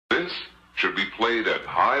should be played at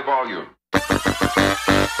high volume.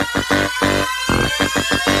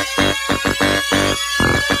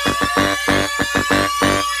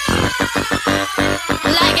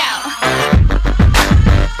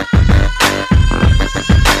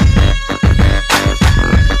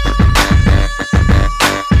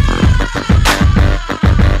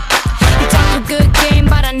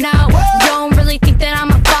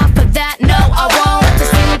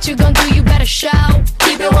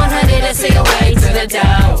 Keep it 100 and say your way to the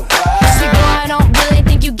dough. See, boy, I don't really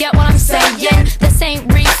think you get what I'm saying. This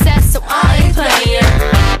ain't recess, so I ain't playing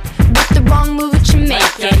with the wrong move that you're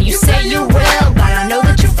making. You say you will, but I know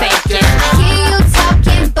that you're faking. I hear you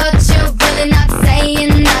talking, but you're really not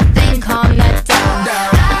saying nothing. Calm that down.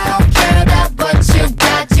 I don't care about what you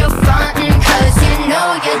got, you're frontin', 'cause you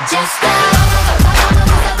know you're just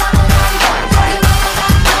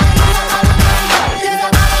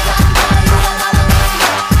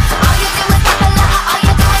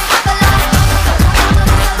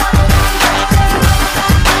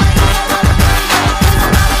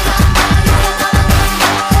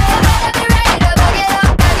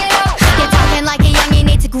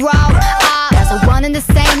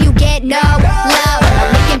the same, you get no love.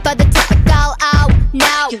 I'm looking for the typical, oh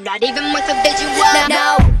no. you're not even worth a